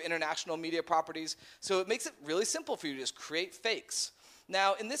number of international media properties. So it makes it really simple for you to just create fakes.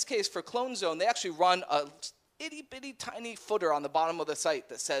 Now, in this case, for Clone Zone, they actually run a itty-bitty tiny footer on the bottom of the site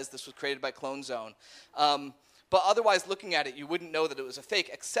that says this was created by Clone Zone. But otherwise, looking at it, you wouldn't know that it was a fake,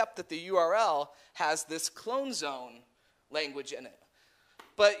 except that the URL has this Clone Zone language in it.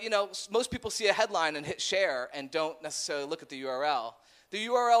 But you know, most people see a headline and hit share and don't necessarily look at the URL. The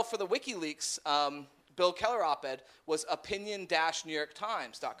URL for the WikiLeaks Bill Keller op-ed was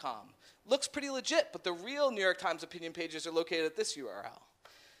opinion-newyorktimes.com. Looks pretty legit, but the real New York Times opinion pages are located at this URL.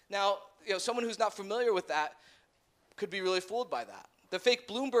 Now, you know, someone who's not familiar with that could be really fooled by that. The fake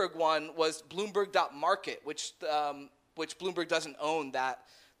Bloomberg one was bloomberg.market, which Bloomberg doesn't own that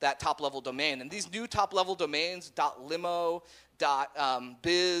top-level domain. And these new top-level domains, .limo,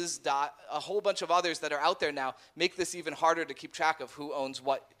 .biz, a whole bunch of others that are out there now, make this even harder to keep track of who owns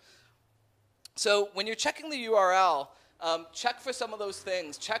what. So when you're checking the URL, check for some of those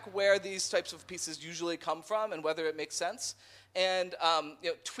things. Check where these types of pieces usually come from and whether it makes sense. And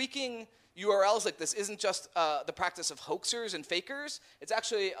tweaking URLs like this isn't just the practice of hoaxers and fakers. It's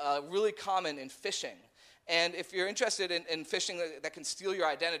actually really common in phishing. And if you're interested in phishing that can steal your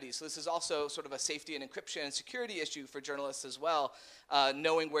identity, so this is also sort of a safety and encryption and security issue for journalists as well,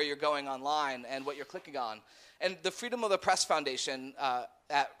 knowing where you're going online and what you're clicking on. And the Freedom of the Press Foundation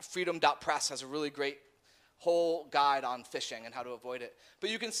at freedom.press has a really great whole guide on phishing and how to avoid it. But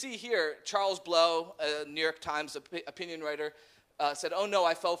you can see here, Charles Blow, a New York Times opinion writer, said, "Oh no,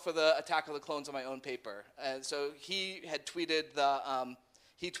 I fell for the attack of the clones on my own paper." And so he had tweeted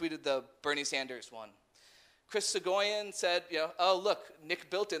the Bernie Sanders one. Chris Sagoyan said, "Oh look,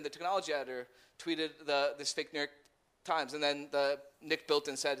 Nick Bilton, the technology editor, tweeted this fake New York Times," and then Nick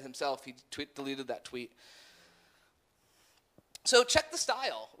Bilton said himself he deleted that tweet. So check the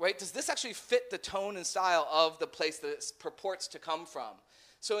style, right? Does this actually fit the tone and style of the place that it purports to come from?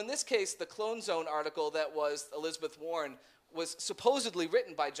 So in this case, the Clone Zone article that was Elizabeth Warren was supposedly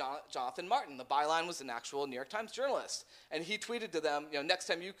written by Jonathan Martin. The byline was an actual New York Times journalist. And he tweeted to them, next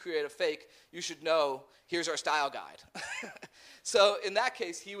time you create a fake, you should know, here's our style guide. So in that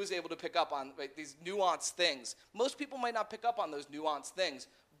case, he was able to pick up on these nuanced things. Most people might not pick up on those nuanced things.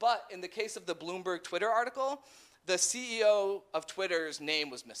 But in the case of the Bloomberg Twitter article, the CEO of Twitter's name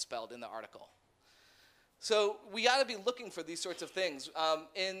was misspelled in the article. So we got to be looking for these sorts of things.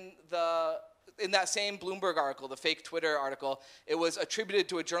 In that same Bloomberg article, the fake Twitter article, it was attributed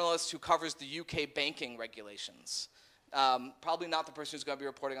to a journalist who covers the UK banking regulations. Probably not the person who's going to be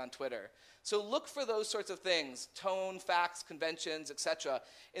reporting on Twitter. So look for those sorts of things, tone, facts, conventions, etc.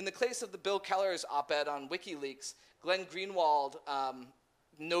 In the case of the Bill Keller's op-ed on WikiLeaks, Glenn Greenwald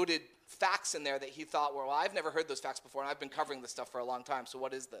noted facts in there that he thought were, well, I've never heard those facts before, and I've been covering this stuff for a long time, so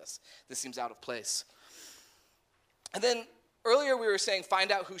what is this? This seems out of place. And then earlier we were saying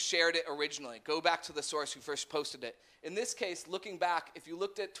find out who shared it originally. Go back to the source who first posted it. In this case, looking back, if you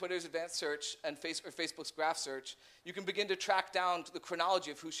looked at Twitter's advanced search and Facebook's graph search, you can begin to track down the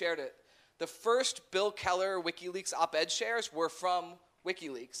chronology of who shared it. The first Bill Keller WikiLeaks op-ed shares were from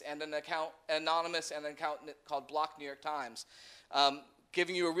WikiLeaks and an account, anonymous, and an account called Block New York Times,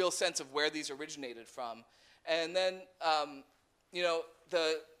 giving you a real sense of where these originated from. And then,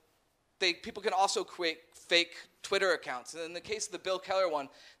 people can also create fake Twitter accounts. And in the case of the Bill Keller one,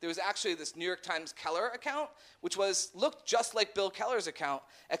 there was actually this New York Times Keller account, which looked just like Bill Keller's account,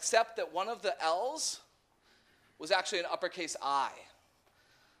 except that one of the L's was actually an uppercase I.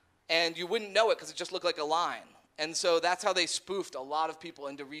 And you wouldn't know it because it just looked like a line. And so that's how they spoofed a lot of people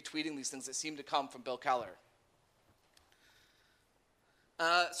into retweeting these things that seemed to come from Bill Keller.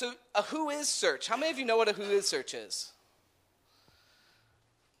 So a who is search. How many of you know what a who is search is?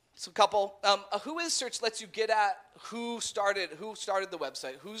 So a couple. A who is search lets you get at who started the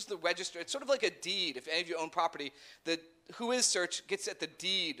website, who's the register. It's sort of like a deed. If any of you own property, the who is search gets at the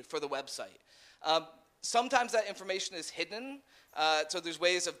deed for the website. Sometimes that information is hidden. So there's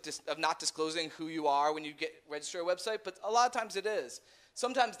ways of not disclosing who you are when you register a website, but a lot of times it is.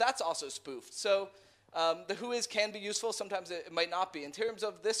 Sometimes that's also spoofed. So the who is can be useful. Sometimes it might not be. In terms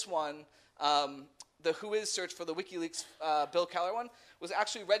of this one, the who is search for the WikiLeaks Bill Keller one was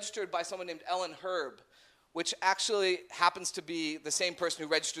actually registered by someone named Ellen Herb, which actually happens to be the same person who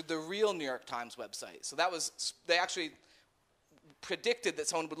registered the real New York Times website. So they actually predicted that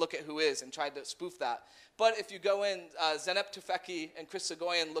someone would look at who is and tried to spoof that. But if you go in, Zeynep Tufekci and Chris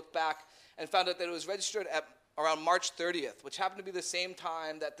Sagoyan looked back and found out that it was registered at around March 30th, which happened to be the same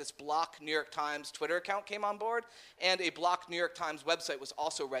time that this Block New York Times Twitter account came on board, and a Block New York Times website was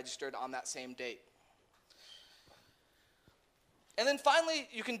also registered on that same date. And then finally,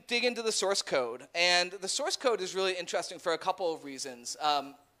 you can dig into the source code. And the source code is really interesting for a couple of reasons.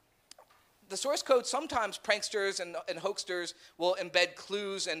 The source code, sometimes pranksters and hoaxsters will embed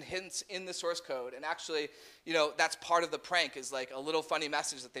clues and hints in the source code. And actually, that's part of the prank, is like a little funny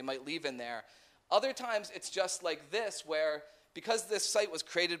message that they might leave in there. Other times, it's just like this, where because this site was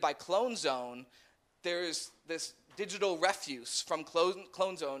created by Clone Zone, there's this digital refuse from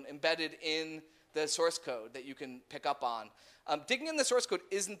Clone Zone embedded in the source code that you can pick up on. Digging in the source code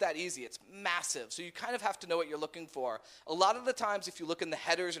isn't that easy. It's massive, so you kind of have to know what you're looking for. A lot of the times, if you look in the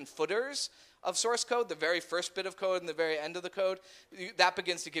headers and footers of source code, the very first bit of code and the very end of the code, that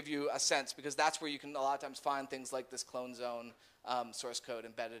begins to give you a sense, because that's where you can a lot of times find things like this Clone Zone source code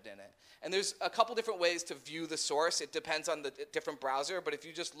embedded in it. And there's a couple different ways to view the source. It depends on the different browser, but if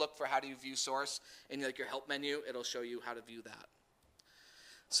you just look for how do you view source in your help menu, it'll show you how to view that.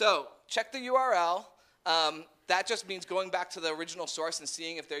 So check the URL. That just means going back to the original source and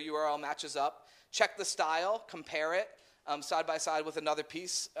seeing if their URL matches up. Check the style, compare it. side by side with another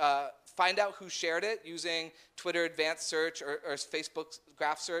piece. Find out who shared it using Twitter Advanced Search or Facebook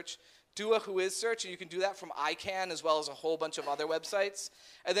Graph Search. Do a who is search, and you can do that from ICANN as well as a whole bunch of other websites.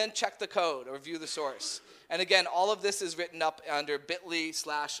 And then check the code or view the source. And again, all of this is written up under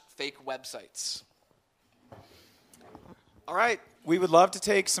bit.ly/fake websites. All right, we would love to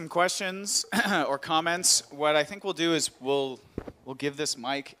take some questions or comments. What I think we'll do is we'll give this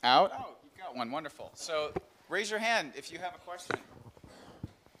mic out. Oh, you've got one, wonderful. So raise your hand if you have a question.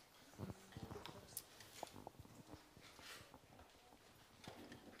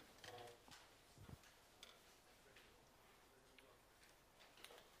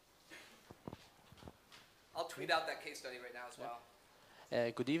 I'll tweet out that case study right now as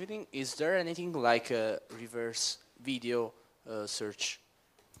well. Good evening. Is there anything like a reverse video search?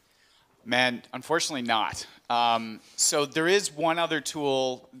 Man, unfortunately not. So there is one other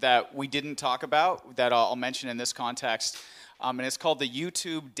tool that we didn't talk about that I'll mention in this context, and it's called the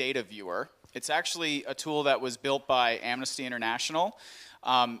YouTube Data Viewer. It's actually a tool that was built by Amnesty International.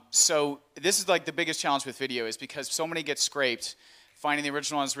 So this is like the biggest challenge with video is because so many get scraped. Finding the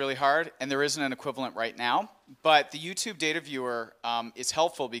original one is really hard, and there isn't an equivalent right now. But the YouTube Data Viewer is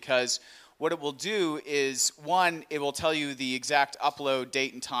helpful because what it will do is, one, it will tell you the exact upload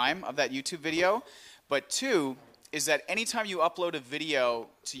date and time of that YouTube video. But two, is that anytime you upload a video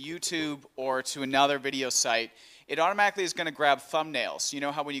to YouTube or to another video site, it automatically is going to grab thumbnails. You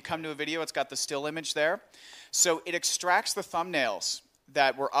know how when you come to a video, it's got the still image there? So it extracts the thumbnails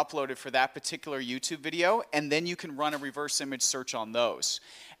that were uploaded for that particular YouTube video, and then you can run a reverse image search on those.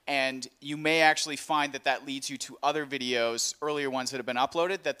 And you may actually find that that leads you to other videos, earlier ones that have been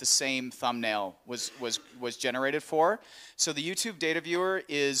uploaded, that the same thumbnail was generated for. So the YouTube Data Viewer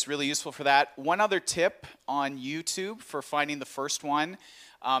is really useful for that. One other tip on YouTube for finding the first one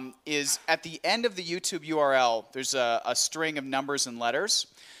is at the end of the YouTube URL, there's a string of numbers and letters.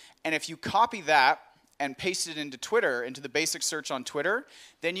 And if you copy that and paste it into Twitter, into the basic search on Twitter,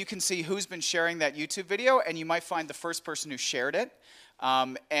 then you can see who's been sharing that YouTube video, and you might find the first person who shared it.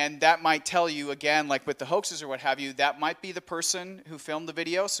 And that might tell you, again, like with the hoaxes or what have you, that might be the person who filmed the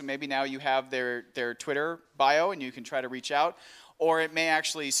video, so maybe now you have their Twitter bio and you can try to reach out. Or it may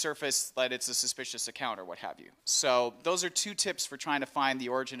actually surface that it's a suspicious account or what have you. So those are two tips for trying to find the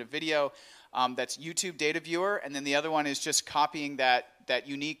origin of video. That's YouTube Data Viewer, and then the other one is just copying that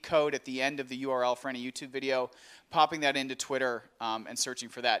unique code at the end of the URL for any YouTube video, popping that into Twitter and searching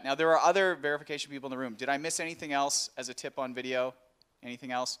for that. Now, there are other verification people in the room. Did I miss anything else as a tip on video?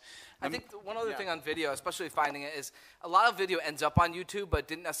 Anything else? I think one other thing on video, especially finding it, is a lot of video ends up on YouTube but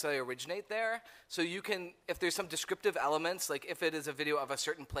didn't necessarily originate there. So you can, if there's some descriptive elements, like if it is a video of a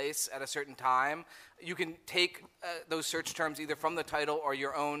certain place at a certain time, you can take those search terms either from the title or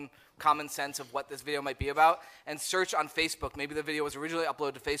your own common sense of what this video might be about and search on Facebook. Maybe the video was originally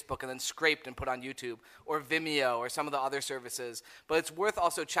uploaded to Facebook and then scraped and put on YouTube or Vimeo or some of the other services. But it's worth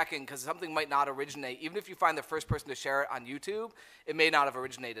also checking because something might not originate. Even if you find the first person to share it on YouTube, it may not have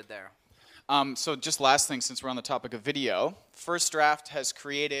originated there. So just last thing, since we're on the topic of video, First Draft has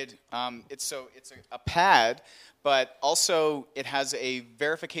created, it's a pad, but also it has a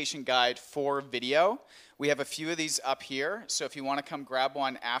verification guide for video. We have a few of these up here, so if you want to come grab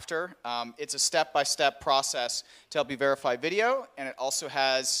one after, it's a step-by-step process to help you verify video, and it also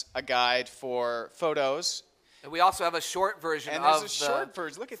has a guide for photos. And we also have a short version of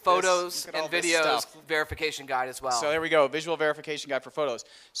the photos and videos verification guide as well. So there we go, visual verification guide for photos.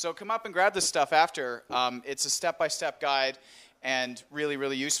 So come up and grab this stuff after. It's a step-by-step guide and really,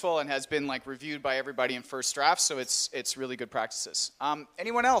 really useful and has been like reviewed by everybody in First Draft, so it's really good practices.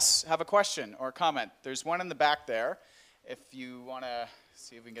 Anyone else have a question or a comment? There's one in the back there. If you want to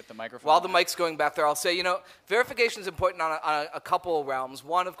see if we can get the microphone. While the mic's going back there, I'll say, verification is important on a couple of realms.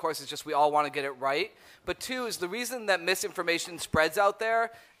 One, of course, is just we all want to get it right. But two is the reason that misinformation spreads out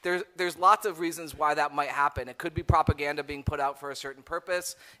there, there's lots of reasons why that might happen. It could be propaganda being put out for a certain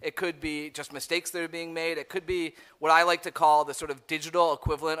purpose. It could be just mistakes that are being made. It could be what I like to call the sort of digital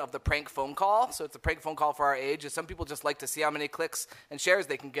equivalent of the prank phone call. So it's a prank phone call for our age. Is some people just like to see how many clicks and shares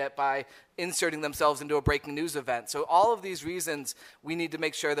they can get by inserting themselves into a breaking news event. So all of these reasons, we need to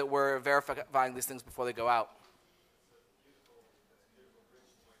make sure that we're verifying these things before they go out.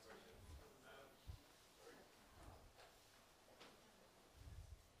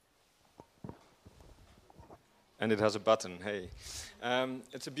 And it has a button, hey.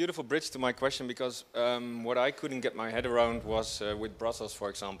 It's a beautiful bridge to my question because what I couldn't get my head around was with Brussels, for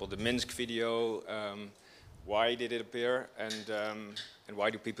example, the Minsk video, why did it appear and why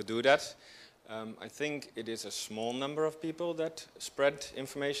do people do that? I think it is a small number of people that spread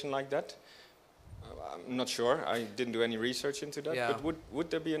information like that. I'm not sure. I didn't do any research into that. Yeah. But would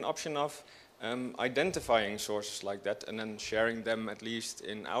there be an option of identifying sources like that and then sharing them at least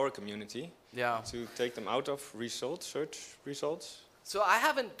in our community to take them out of search results? So I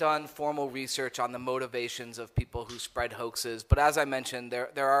haven't done formal research on the motivations of people who spread hoaxes, but as I mentioned,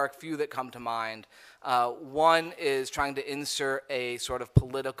 there are a few that come to mind. One is trying to insert a sort of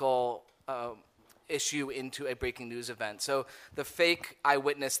political issue into a breaking news event. So the fake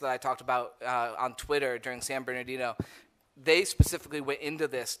eyewitness that I talked about on Twitter during San Bernardino, they specifically went into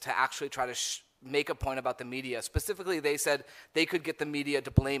this to actually try to make a point about the media. Specifically, they said they could get the media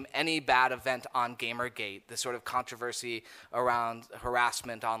to blame any bad event on Gamergate, this sort of controversy around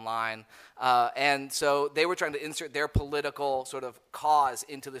harassment online. And so they were trying to insert their political sort of cause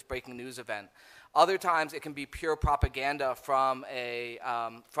into this breaking news event. Other times, it can be pure propaganda from a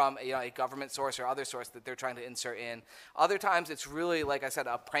government source or other source that they're trying to insert in. Other times, it's really, like I said,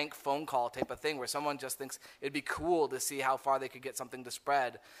 a prank phone call type of thing where someone just thinks it'd be cool to see how far they could get something to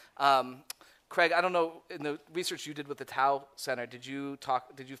spread. Craig, I don't know, in the research you did with the Tao Center, did you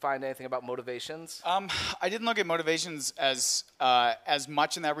find anything about motivations? I didn't look at motivations as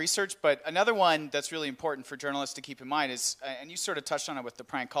much in that research, but another one that's really important for journalists to keep in mind is, and you sort of touched on it with the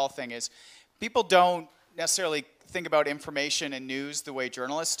prank call thing, is people don't necessarily think about information and news the way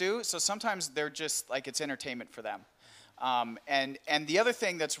journalists do, so sometimes they're just like it's entertainment for them. And the other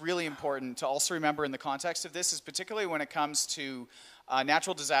thing that's really important to also remember in the context of this is particularly when it comes to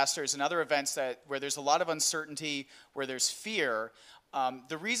natural disasters and other events where there's a lot of uncertainty, where there's fear,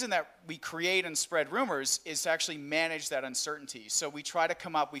 the reason that we create and spread rumors is to actually manage that uncertainty. So we try to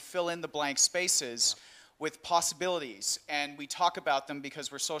we fill in the blank spaces with possibilities, and we talk about them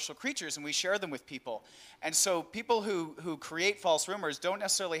because we're social creatures and we share them with people. And so people who create false rumors don't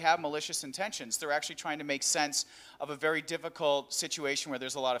necessarily have malicious intentions. They're actually trying to make sense of a very difficult situation where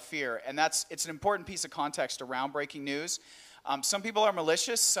there's a lot of fear. And it's an important piece of context around breaking news. Some people are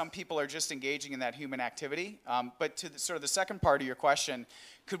malicious, some people are just engaging in that human activity. But to sort of the second part of your question,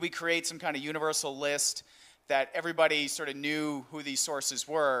 could we create some kind of universal list that everybody sort of knew who these sources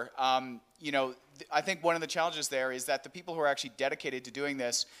were? I think one of the challenges there is that the people who are actually dedicated to doing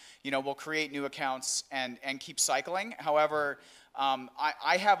this, will create new accounts and keep cycling. However,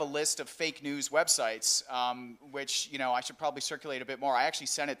 I have a list of fake news websites, which, I should probably circulate a bit more. I actually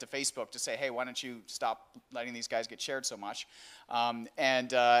sent it to Facebook to say, hey, why don't you stop letting these guys get shared so much?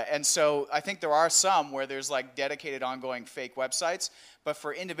 And so I think there are some where there's like dedicated ongoing fake websites, but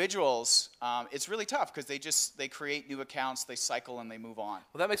for individuals, it's really tough because they create new accounts, they cycle, and they move on.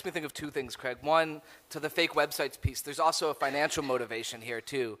 Well, that makes me think of two things, Craig. One, to the fake websites piece, there's also a financial motivation here,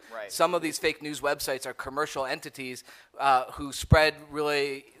 too. Right. Some of these fake news websites are commercial entities who spread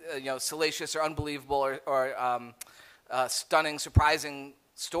really salacious or unbelievable or stunning, surprising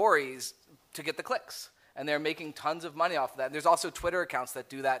stories to get the clicks. And they're making tons of money off of that. And there's also Twitter accounts that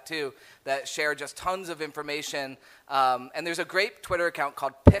do that too, that share just tons of information. And there's a great Twitter account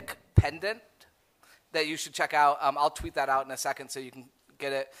called Pick Pendant that you should check out. I'll tweet that out in a second so you can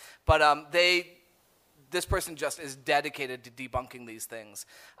get it. But this person just is dedicated to debunking these things.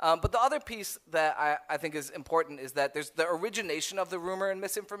 But the other piece that I think is important is that there's the origination of the rumor and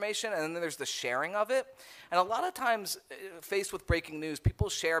misinformation, and then there's the sharing of it. And a lot of times, faced with breaking news, people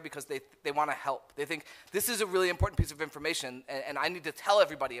share because they want to help. They think, this is a really important piece of information, and I need to tell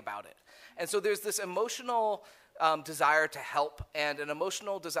everybody about it. And so there's this emotional desire to help and an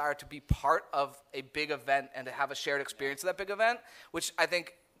emotional desire to be part of a big event and to have a shared experience of that big event, which I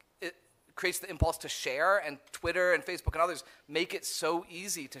think creates the impulse to share, and Twitter and Facebook and others make it so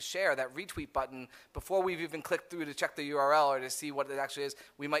easy to share. That retweet button, before we've even clicked through to check the URL or to see what it actually is,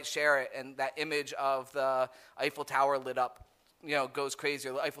 we might share it, and that image of the Eiffel Tower lit up, goes crazy,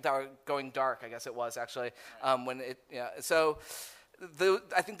 or the Eiffel Tower going dark, I guess it was actually, when it, so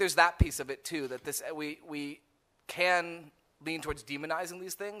I think there's that piece of it too, that we can lean towards demonizing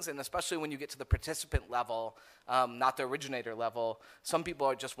these things, and especially when you get to the participant level, not the originator level, some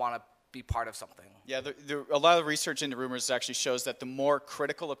people just want to be part of something. Yeah, a lot of the research into rumors actually shows that the more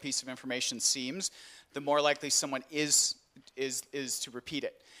critical a piece of information seems, the more likely someone is to repeat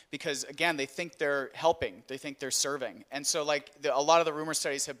it. Because again, they think they're helping, they think they're serving. And so a lot of the rumor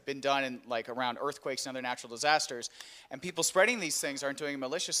studies have been done in around earthquakes and other natural disasters, and people spreading these things aren't doing it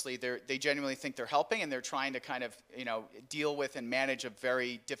maliciously. They genuinely think they're helping, and they're trying to kind of deal with and manage a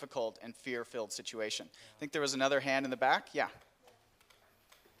very difficult and fear-filled situation. I think there was another hand in the back. Yeah.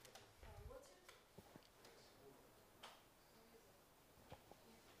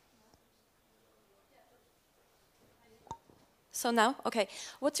 So now, okay,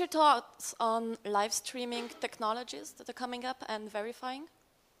 what's your thoughts on live streaming technologies that are coming up and verifying?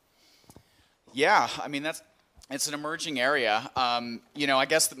 Yeah, I mean it's an emerging area. You know, I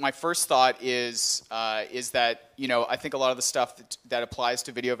guess that my first thought is that I think a lot of the stuff that applies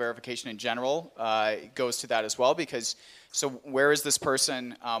to video verification in general goes to that as well, because so where is this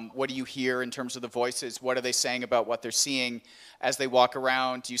person? What do you hear in terms of the voices? What are they saying about what they're seeing as they walk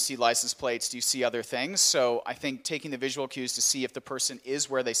around? Do you see license plates? Do you see other things? So I think taking the visual cues to see if the person is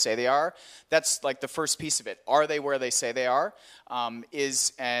where they say they are, that's like the first piece of it. Are they where they say they are? And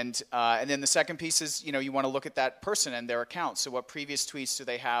then the second piece is, you want to look at that person and their account. So what previous tweets do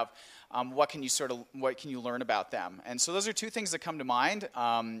they have? What can you learn about them? And so those are two things that come to mind.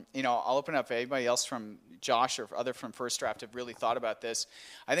 I'll open up if anybody else from Josh or other from First Draft have really thought about this.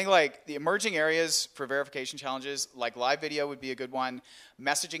 I think like the emerging areas for verification challenges, like live video would be a good one.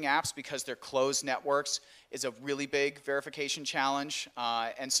 Messaging apps, because they're closed networks, is a really big verification challenge.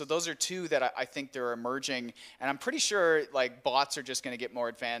 And so those are two that I think they're emerging. And I'm pretty sure like bots are just going to get more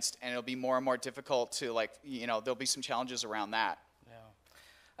advanced, and it'll be more and more difficult to there'll be some challenges around that.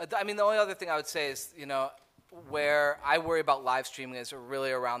 I mean, the only other thing I would say is, where I worry about live streaming is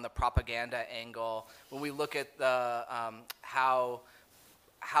really around the propaganda angle. When we look at the how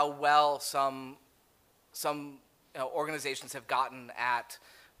well some organizations have gotten at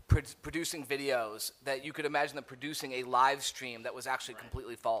producing videos, that you could imagine them producing a live stream that was actually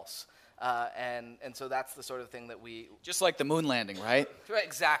completely false. And so that's the sort of thing that we... Just like the moon landing, right? Right,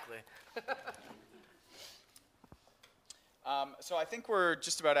 exactly. So I think we're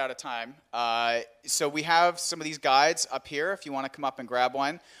just about out of time. So we have some of these guides up here if you want to come up and grab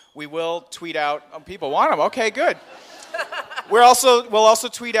one. We will tweet out... Oh, people want them. Okay, good. We'll also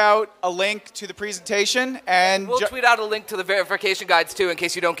tweet out a link to the presentation. And we'll tweet out a link to the verification guides, too, in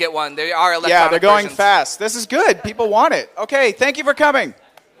case you don't get one. They are electronic Yeah, they're going versions. fast. This is good. People want it. Okay, thank you for coming.